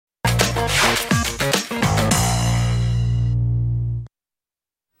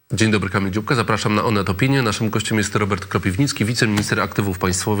Dzień dobry, Kamil Dziubka. Zapraszam na Onet Opinie. Naszym gościem jest Robert Kropiwnicki, wiceminister aktywów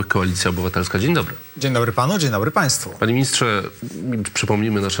państwowych, Koalicja Obywatelska. Dzień dobry. Dzień dobry panu, dzień dobry państwu. Panie ministrze,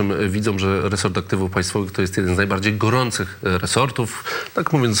 przypomnijmy naszym widzom, że resort aktywów państwowych to jest jeden z najbardziej gorących resortów.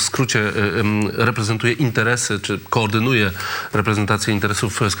 Tak mówiąc w skrócie, reprezentuje interesy, czy koordynuje reprezentację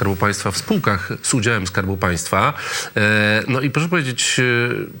interesów Skarbu Państwa w spółkach z udziałem Skarbu Państwa. No i proszę powiedzieć,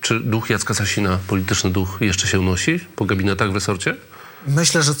 czy duch Jacka Sasina, polityczny duch, jeszcze się unosi po gabinetach w resorcie?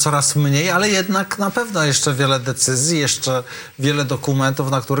 Myślę, że coraz mniej, ale jednak na pewno jeszcze wiele decyzji, jeszcze wiele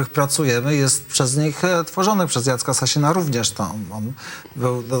dokumentów, na których pracujemy, jest przez nich tworzonych, przez Jacka Sasina również. On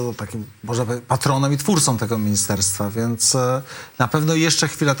był takim, może patronem i twórcą tego ministerstwa, więc na pewno jeszcze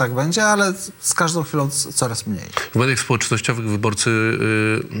chwilę tak będzie, ale z każdą chwilą coraz mniej. W mediach społecznościowych wyborcy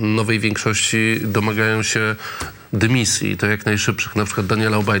nowej większości domagają się dymisji, to jak najszybszych. Na przykład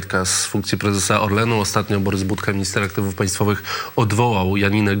Daniela Obajtka z funkcji prezesa Orlenu. Ostatnio Borys Budka, minister aktywów państwowych, odwołał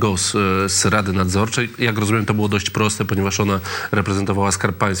Janinę Gos z Rady Nadzorczej. Jak rozumiem, to było dość proste, ponieważ ona reprezentowała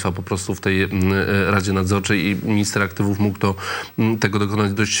Skarb Państwa po prostu w tej Radzie Nadzorczej i minister aktywów mógł tego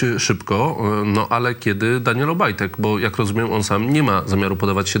dokonać dość szybko. No ale kiedy Daniel Obajtek, bo jak rozumiem, on sam nie ma zamiaru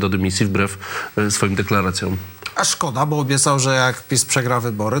podawać się do dymisji wbrew swoim deklaracjom. A szkoda, bo obiecał, że jak PiS przegra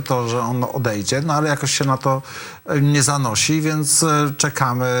wybory, to że on odejdzie, no ale jakoś się na to nie zanosi, więc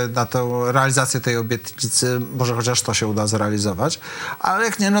czekamy na tę realizację tej obietnicy, może chociaż to się uda zrealizować. Ale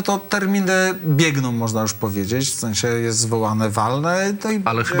jak nie, no to terminy biegną, można już powiedzieć, w sensie jest zwołane walne. No i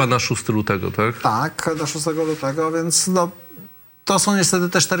ale chyba na 6 lutego, tak? Tak, do 6 lutego, więc no, to są niestety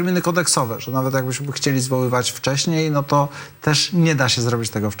też terminy kodeksowe, że nawet jakbyśmy chcieli zwoływać wcześniej, no to też nie da się zrobić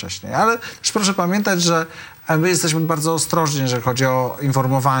tego wcześniej. Ale też proszę pamiętać, że my jesteśmy bardzo ostrożni, jeżeli chodzi o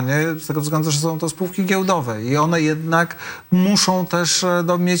informowanie, z tego względu, że są to spółki giełdowe i one jednak muszą też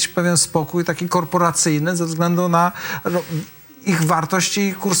mieć pewien spokój taki korporacyjny ze względu na ich wartość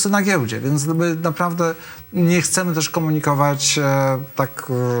i kursy na giełdzie, więc my naprawdę nie chcemy też komunikować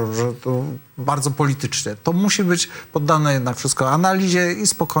tak, że to bardzo politycznie. To musi być poddane jednak wszystko analizie i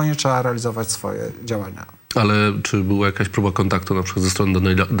spokojnie trzeba realizować swoje działania. Ale czy była jakaś próba kontaktu na przykład ze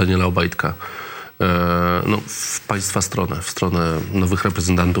strony Daniela Obajtka? No, w państwa stronę, w stronę nowych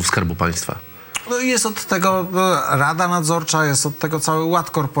reprezentantów Skarbu Państwa. No jest od tego Rada Nadzorcza, jest od tego cały ład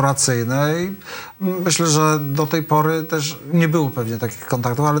korporacyjny i myślę, że do tej pory też nie było pewnie takich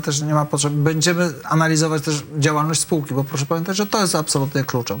kontaktów, ale też nie ma potrzeby. Będziemy analizować też działalność spółki, bo proszę pamiętać, że to jest absolutnie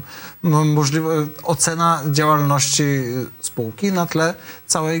kluczem. Możliwe ocena działalności spółki na tle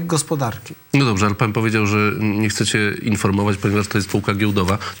całej gospodarki. No dobrze, ale pan powiedział, że nie chcecie informować, ponieważ to jest spółka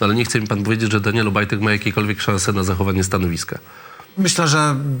giełdowa, no ale nie chce mi pan powiedzieć, że Daniel Obajtek ma jakiekolwiek szanse na zachowanie stanowiska. Myślę,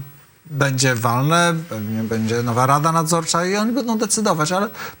 że będzie walne, pewnie będzie nowa Rada Nadzorcza i oni będą decydować, ale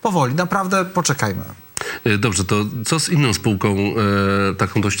powoli, naprawdę poczekajmy. Dobrze, to co z inną spółką,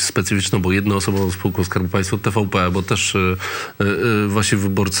 taką dość specyficzną, bo jednoosobową spółką Skarbu Państwa, TVP, bo też właśnie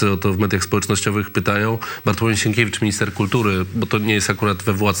wyborcy o to w mediach społecznościowych pytają. Bartłomiej Sienkiewicz, minister kultury, bo to nie jest akurat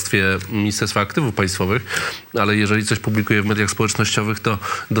we władztwie Ministerstwa Aktywów Państwowych, ale jeżeli coś publikuje w mediach społecznościowych, to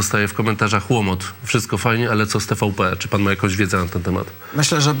dostaje w komentarzach łomot. Wszystko fajnie, ale co z TVP? Czy pan ma jakąś wiedzę na ten temat?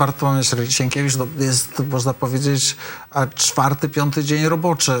 Myślę, że Bartłomiej Sienkiewicz jest, można powiedzieć, 4., 5. dzień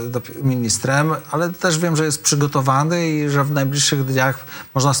roboczy ministrem, ale też wiem, że jest przygotowany i że w najbliższych dniach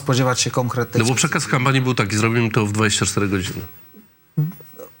można spodziewać się konkretnych... No bo przekaz kampanii był taki, zrobimy to w 24 godziny.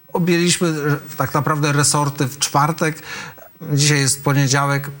 Objęliśmy tak naprawdę resorty w czwartek. Dzisiaj jest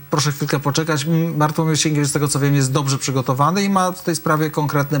poniedziałek. Proszę chwilkę poczekać. Bartłomiej Sienkiewicz, z tego co wiem, jest dobrze przygotowany i ma w tej sprawie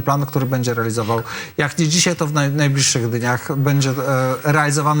konkretny plan, który będzie realizował. Jak nie dzisiaj, to w najbliższych dniach będzie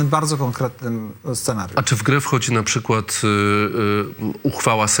realizowany bardzo konkretnym scenariusz. A czy w grę wchodzi na przykład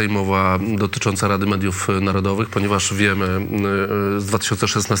uchwała sejmowa dotycząca Rady Mediów Narodowych? Ponieważ wiemy, z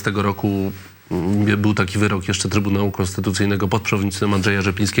 2016 roku był taki wyrok jeszcze Trybunału Konstytucyjnego pod przewodnictwem Andrzeja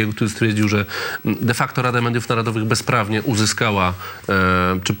Rzeplińskiego, który stwierdził, że de facto Rada Mediów Narodowych bezprawnie uzyskała,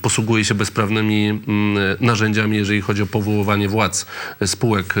 czy posługuje się bezprawnymi narzędziami, jeżeli chodzi o powoływanie władz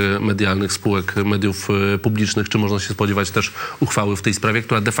spółek medialnych, spółek mediów publicznych. Czy można się spodziewać też uchwały w tej sprawie,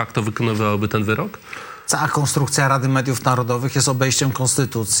 która de facto wykonywałaby ten wyrok? Cała konstrukcja Rady Mediów Narodowych jest obejściem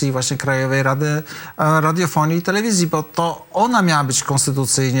konstytucji właśnie Krajowej Rady Radiofonii i Telewizji, bo to ona miała być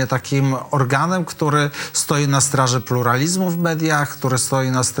konstytucyjnie takim organem, który stoi na straży pluralizmu w mediach, który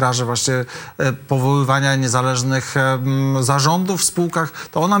stoi na straży właśnie powoływania niezależnych zarządów w spółkach.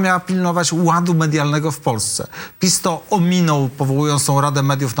 To ona miała pilnować ładu medialnego w Polsce. PiS to ominął, powołując tą Radę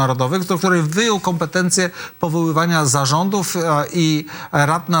Mediów Narodowych, do której wyjął kompetencje powoływania zarządów i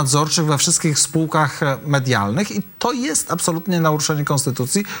rad nadzorczych we wszystkich spółkach medialnych i to jest absolutnie naruszenie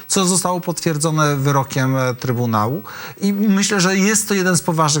konstytucji, co zostało potwierdzone wyrokiem Trybunału i myślę, że jest to jeden z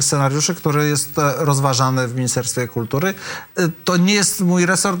poważnych scenariuszy, który jest rozważany w Ministerstwie Kultury. To nie jest mój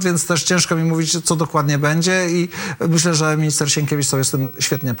resort, więc też ciężko mi mówić, co dokładnie będzie i myślę, że minister Sienkiewicz sobie z tym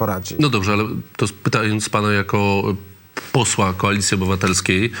świetnie poradzi. No dobrze, ale to pytając pana jako posła Koalicji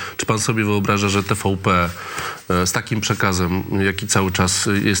Obywatelskiej, czy pan sobie wyobraża, że TVP z takim przekazem, jaki cały czas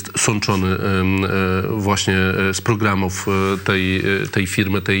jest sączony właśnie z programów tej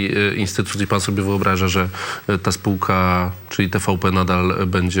firmy, tej instytucji, pan sobie wyobraża, że ta spółka, czyli TVP nadal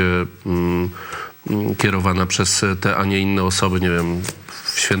będzie kierowana przez te, a nie inne osoby, nie wiem,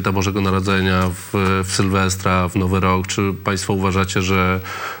 w święta Bożego Narodzenia, w Sylwestra, w Nowy Rok? Czy państwo uważacie,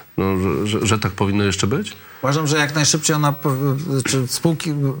 że tak powinno jeszcze być? Uważam, że jak najszybciej czy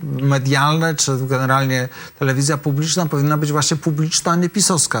spółki medialne, czy generalnie telewizja publiczna powinna być właśnie publiczna, a nie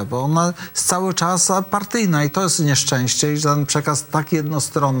pisowska, bo ona jest cały czas partyjna i to jest nieszczęście i ten przekaz tak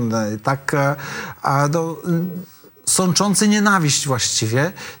jednostronny, tak sączący nienawiść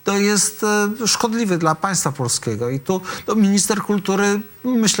właściwie, to jest szkodliwy dla państwa polskiego i tu minister kultury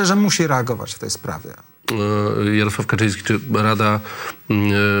myślę, że musi reagować w tej sprawie. Jarosław Kaczyński, czy Rada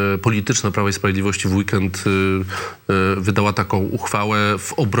Polityczna Prawa i Sprawiedliwości w weekend wydała taką uchwałę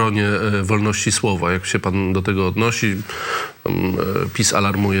w obronie wolności słowa. Jak się pan do tego odnosi? PiS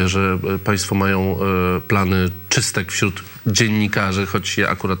alarmuje, że państwo mają plany czystek wśród dziennikarzy, choć ja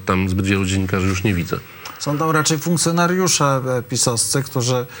akurat tam zbyt wielu dziennikarzy już nie widzę. Są tam raczej funkcjonariusze pisowscy,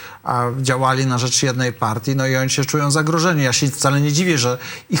 którzy działali na rzecz jednej partii, no i oni się czują zagrożeni. Ja się wcale nie dziwię, że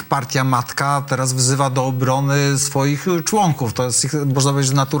ich partia matka teraz wzywa do obrony swoich członków. To jest, można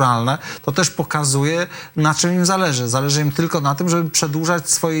powiedzieć, naturalne. To też pokazuje, na czym im zależy. Zależy im tylko na tym, żeby przedłużać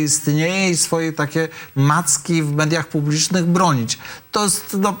swoje istnienie i swoje takie macki w mediach publicznych bronić. To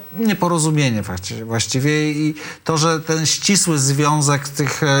jest nieporozumienie właściwie i to, że ten ścisły związek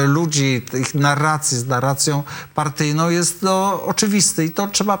tych ludzi, ich narracji z narracją partyjną jest oczywisty i to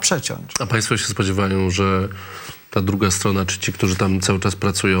trzeba przeciąć. A państwo się spodziewają, że ta druga strona, czy ci, którzy tam cały czas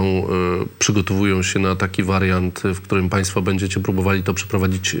pracują, przygotowują się na taki wariant, w którym państwo będziecie próbowali to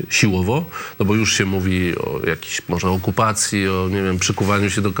przeprowadzić siłowo? No bo już się mówi o jakiejś może okupacji, o nie wiem, przykuwaniu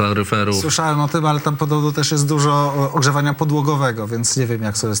się do kaloryferów. Słyszałem o tym, ale tam podobno też jest dużo ogrzewania podłogowego, więc nie wiem,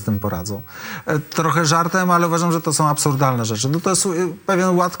 jak sobie z tym poradzą. Trochę żartem, ale uważam, że to są absurdalne rzeczy. No to jest pewien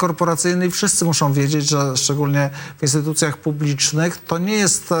ład korporacyjny i wszyscy muszą wiedzieć, że szczególnie w instytucjach publicznych to nie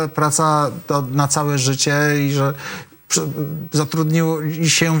jest praca na całe życie i że zatrudnili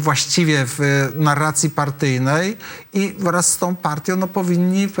się właściwie w narracji partyjnej i wraz z tą partią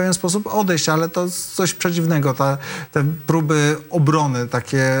powinni w pewien sposób odejść, ale to jest coś przedziwnego, te próby obrony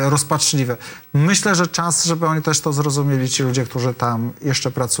takie rozpaczliwe. Myślę, że czas, żeby oni też to zrozumieli, ci ludzie, którzy tam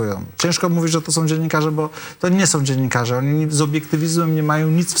jeszcze pracują. Ciężko mówić, że to są dziennikarze, bo to nie są dziennikarze. Oni z obiektywizmem nie mają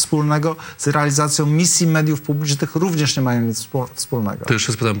nic wspólnego, z realizacją misji mediów publicznych również nie mają nic wspólnego. To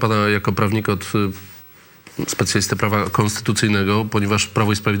jeszcze spytam pana jako prawnika od specjalistę prawa konstytucyjnego, ponieważ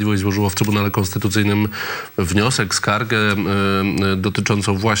Prawo i Sprawiedliwość złożyło w Trybunale Konstytucyjnym wniosek, skargę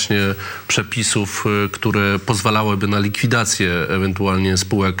dotyczącą właśnie przepisów, które pozwalałyby na likwidację ewentualnie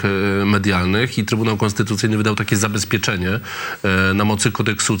spółek medialnych i Trybunał Konstytucyjny wydał takie zabezpieczenie na mocy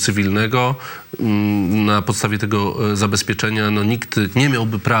kodeksu cywilnego. Na podstawie tego zabezpieczenia nikt nie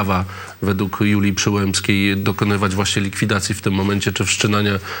miałby prawa według Julii Przyłębskiej dokonywać właśnie likwidacji w tym momencie, czy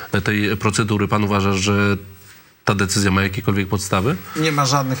wszczynania tej procedury. Pan uważa, że ta decyzja ma jakiekolwiek podstawy? Nie ma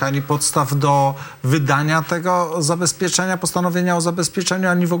żadnych ani podstaw do wydania tego zabezpieczenia, postanowienia o zabezpieczeniu,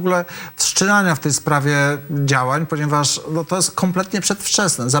 ani w ogóle wszczynania w tej sprawie działań, ponieważ to jest kompletnie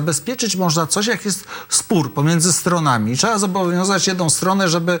przedwczesne. Zabezpieczyć można coś, jak jest spór pomiędzy stronami. Trzeba zobowiązać jedną stronę,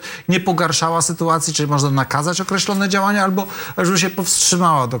 żeby nie pogarszała sytuacji, czyli można nakazać określone działania, albo żeby się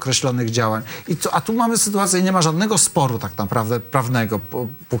powstrzymała od określonych działań. A tu mamy sytuację i nie ma żadnego sporu tak naprawdę prawnego,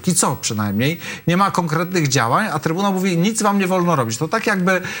 póki co przynajmniej. Nie ma konkretnych działań, a Trybunał mówi, nic wam nie wolno robić. To tak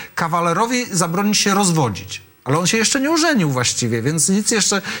jakby kawalerowi zabronić się rozwodzić. Ale on się jeszcze nie ożenił właściwie, więc nic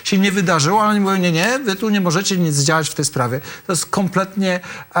jeszcze się nie wydarzyło, ale oni mówią, nie, wy tu nie możecie nic działać w tej sprawie. To jest kompletnie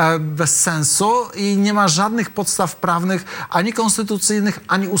bez sensu i nie ma żadnych podstaw prawnych, ani konstytucyjnych,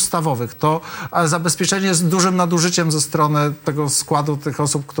 ani ustawowych. To zabezpieczenie jest dużym nadużyciem ze strony tego składu tych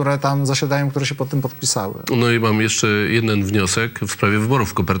osób, które tam zasiadają, które się pod tym podpisały. No i mam jeszcze jeden wniosek w sprawie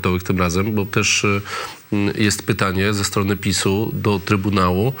wyborów kopertowych tym razem, bo też jest pytanie ze strony PiS-u do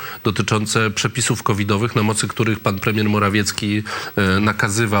Trybunału dotyczące przepisów covidowych, na mocy których pan premier Morawiecki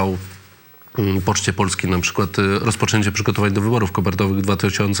nakazywał Poczcie Polskiej na przykład rozpoczęcie przygotowań do wyborów kopertowych w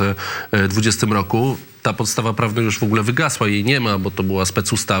 2020 roku. ta podstawa prawna już w ogóle wygasła, jej nie ma, bo to była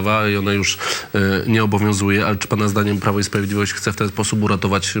specustawa i ona już nie obowiązuje. Ale czy pana zdaniem Prawo i Sprawiedliwość chce w ten sposób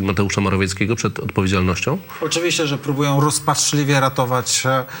uratować Mateusza Morawieckiego przed odpowiedzialnością? Oczywiście, że próbują rozpaczliwie ratować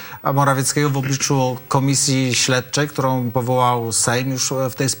Morawieckiego w obliczu komisji śledczej, którą powołał Sejm już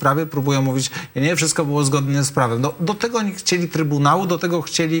w tej sprawie. Próbują mówić, nie, wszystko było zgodnie z prawem. No, do tego oni chcieli Trybunału, do tego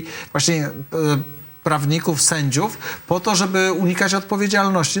chcieli właśnie prawników, sędziów, po to, żeby unikać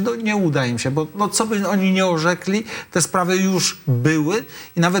odpowiedzialności. No nie uda im się, bo no, co by oni nie orzekli, te sprawy już były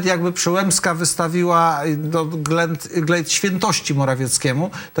i nawet jakby Przyłębska wystawiła glejt świętości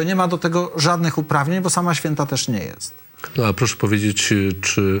Morawieckiemu, to nie ma do tego żadnych uprawnień, bo sama święta też nie jest. No a proszę powiedzieć,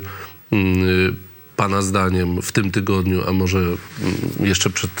 czy pana zdaniem w tym tygodniu, a może jeszcze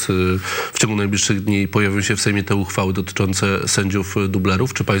w ciągu najbliższych dni pojawią się w Sejmie te uchwały dotyczące sędziów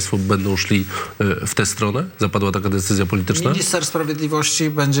dublerów? Czy państwo będą szli w tę stronę? Zapadła taka decyzja polityczna? Minister Sprawiedliwości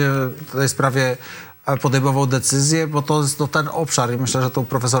będzie w tej sprawie podejmował decyzję, bo to jest ten obszar i myślę, że tu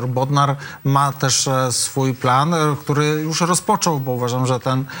profesor Bodnar ma też swój plan, który już rozpoczął, bo uważam, że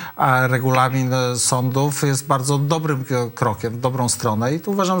ten regulamin sądów jest bardzo dobrym krokiem w dobrą stronę i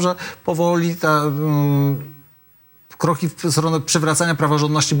tu uważam, że powoli te kroki w stronę przywracania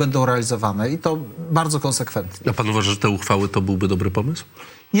praworządności będą realizowane i to bardzo konsekwentnie. A pan uważa, że te uchwały to byłby dobry pomysł?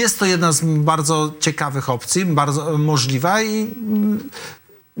 Jest to jedna z bardzo ciekawych opcji, bardzo możliwa i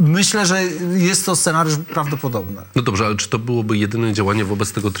myślę, że jest to scenariusz prawdopodobny. No dobrze, ale czy to byłoby jedyne działanie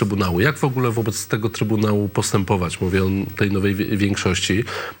wobec tego Trybunału? Jak w ogóle wobec tego Trybunału postępować? Mówię o tej nowej większości.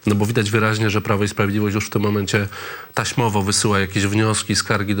 No bo widać wyraźnie, że Prawo i Sprawiedliwość już w tym momencie taśmowo wysyła jakieś wnioski,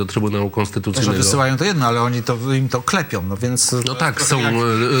 skargi do Trybunału Konstytucyjnego. Że wysyłają to jedno, ale oni im to klepią, no więc... No tak, są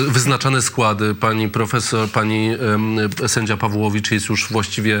wyznaczane składy. Pani sędzia Pawłowicz jest już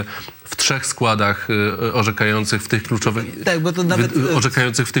właściwie w 3 składach orzekających w tych kluczowych, bo to nawet,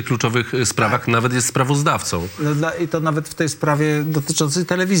 orzekających w tych kluczowych sprawach, nawet jest sprawozdawcą. I to nawet w tej sprawie dotyczącej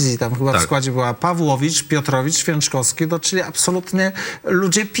telewizji, tam chyba w składzie była Pawłowicz, Piotrowicz, Święczkowski, czyli absolutnie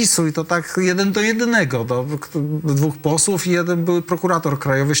ludzie PiS-u i to tak 1 do 1. 2 posłów i 1 były prokurator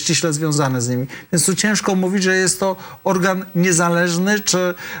krajowy, ściśle związany z nimi. Więc tu ciężko mówić, że jest to organ niezależny,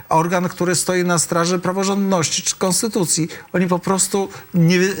 czy organ, który stoi na straży praworządności, czy konstytucji. Oni po prostu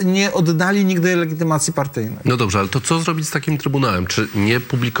nie oddali nigdy legitymacji partyjnej. No dobrze, ale to co zrobić z takim Trybunałem? Czy nie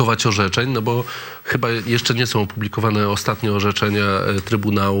publikować orzeczeń? No bo chyba jeszcze nie są opublikowane ostatnie orzeczenia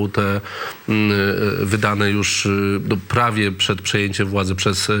Trybunału, te wydane już prawie przed przejęciem władzy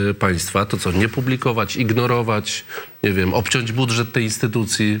przez państwa. To co, nie publikować, ignorować, nie wiem, obciąć budżet tej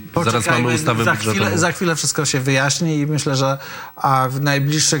instytucji? Zaraz mamy ustawę budżetową. Za chwilę wszystko się wyjaśni i myślę, że w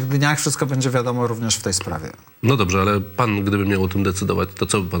najbliższych dniach wszystko będzie wiadomo również w tej sprawie. No dobrze, ale pan, gdyby miał o tym decydować, to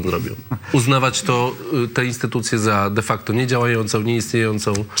co by pan zrobił? Uznawać tę instytucję za de facto niedziałającą,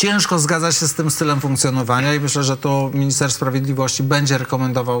 nieistniejącą? Ciężko zgadzać się z tym stylem funkcjonowania i myślę, że tu minister sprawiedliwości będzie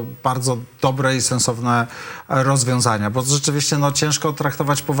rekomendował bardzo dobre i sensowne rozwiązania, bo rzeczywiście ciężko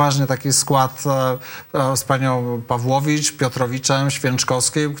traktować poważnie taki skład z panią Pawłowicz, Piotrowiczem,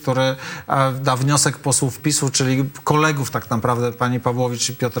 Święczkowskim, który da wniosek posłów PiS-u, czyli kolegów tak naprawdę pani Pawłowicz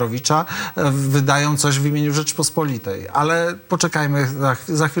i Piotrowicza, wydają coś w imieniu Rzeczypospolitej. Ale poczekajmy,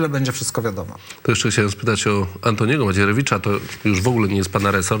 za chwilę będzie wszystko wiadomo. To jeszcze chciałem spytać o Antoniego Macierewicza, to już w ogóle nie jest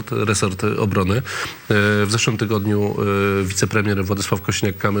pana resort obrony. W zeszłym tygodniu wicepremier Władysław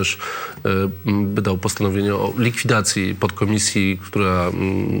Kosiniak-Kamysz wydał postanowienie o likwidacji podkomisji, która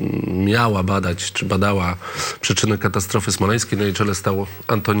miała badać, czy badała przyczyny katastrofy smoleńskiej. Na jej czele stał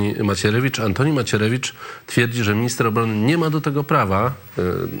Antoni Macierewicz. Antoni Macierewicz twierdzi, że minister obrony nie ma do tego prawa.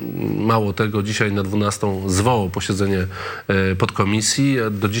 Mało tego, dzisiaj na 12 zwołał posiedzenie podkomisji.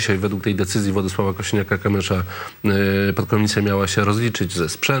 Do dzisiaj według tej decyzji Władysława Kosiniaka-Kamysza podkomisja miała się rozliczyć ze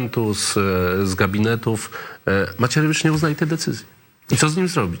sprzętu, z gabinetów. Macierewicz nie uznaje tej decyzji. I co z nim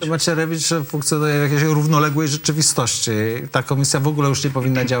zrobić? Macierewicz funkcjonuje w jakiejś równoległej rzeczywistości. Ta komisja w ogóle już nie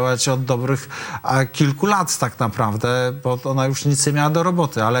powinna działać od dobrych kilku lat tak naprawdę, bo ona już nic nie miała do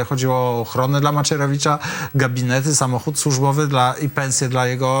roboty, ale chodziło o ochronę dla Macierewicza, gabinety, samochód służbowy i pensje dla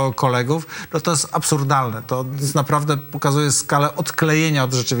jego kolegów. No to jest absurdalne. To naprawdę pokazuje skalę odklejenia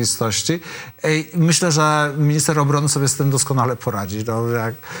od rzeczywistości. I myślę, że minister obrony sobie z tym doskonale poradzi.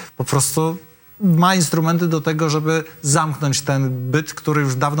 Jak po prostu ma instrumenty do tego, żeby zamknąć ten byt, który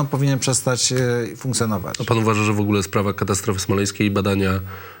już dawno powinien przestać funkcjonować. A pan uważa, że w ogóle sprawa katastrofy smoleńskiej i badania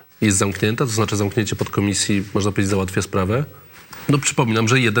jest zamknięta? To znaczy zamknięcie podkomisji, można powiedzieć, załatwia sprawę? No przypominam,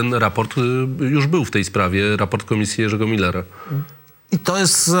 że jeden raport już był w tej sprawie, raport komisji Jerzego Millera. I to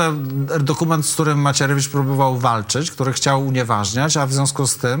jest dokument, z którym Macierewicz próbował walczyć, który chciał unieważniać, a w związku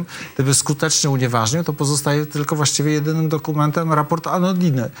z tym, gdyby skutecznie unieważnił, to pozostaje tylko właściwie jedynym dokumentem raport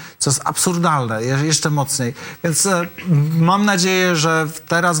Anodiny, co jest absurdalne, jeszcze mocniej. Więc mam nadzieję, że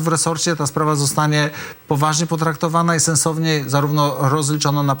teraz w resorcie ta sprawa zostanie poważnie potraktowana i sensownie zarówno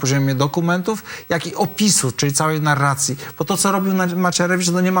rozliczona na poziomie dokumentów, jak i opisu, czyli całej narracji. Bo to, co robił Macierewicz,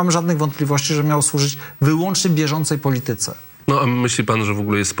 no nie mam żadnych wątpliwości, że miał służyć wyłącznie bieżącej polityce. No a myśli pan, że w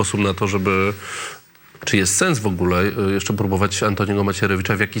ogóle jest sposób na to, żeby... Czy jest sens w ogóle jeszcze próbować Antoniego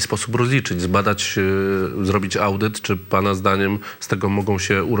Macierewicza w jakiś sposób rozliczyć, zbadać, zrobić audyt? Czy pana zdaniem z tego mogą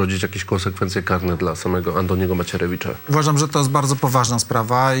się urodzić jakieś konsekwencje karne dla samego Antoniego Macierewicza? Uważam, że to jest bardzo poważna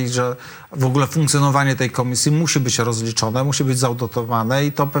sprawa i że w ogóle funkcjonowanie tej komisji musi być rozliczone, musi być zaudytowane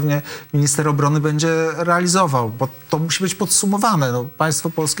i to pewnie minister obrony będzie realizował, bo to musi być podsumowane. No, państwo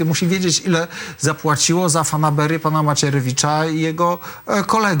polskie musi wiedzieć, ile zapłaciło za fanaberię pana Macierewicza i jego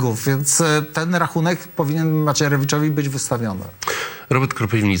kolegów, więc ten rachunek powinien Macierewiczowi być wystawiony. Robert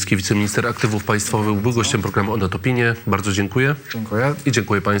Kropiwnicki, wiceminister aktywów państwowych, był gościem programu Onet Opinie. Bardzo dziękuję. Dziękuję. I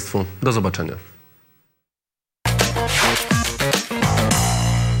dziękuję państwu. Do zobaczenia.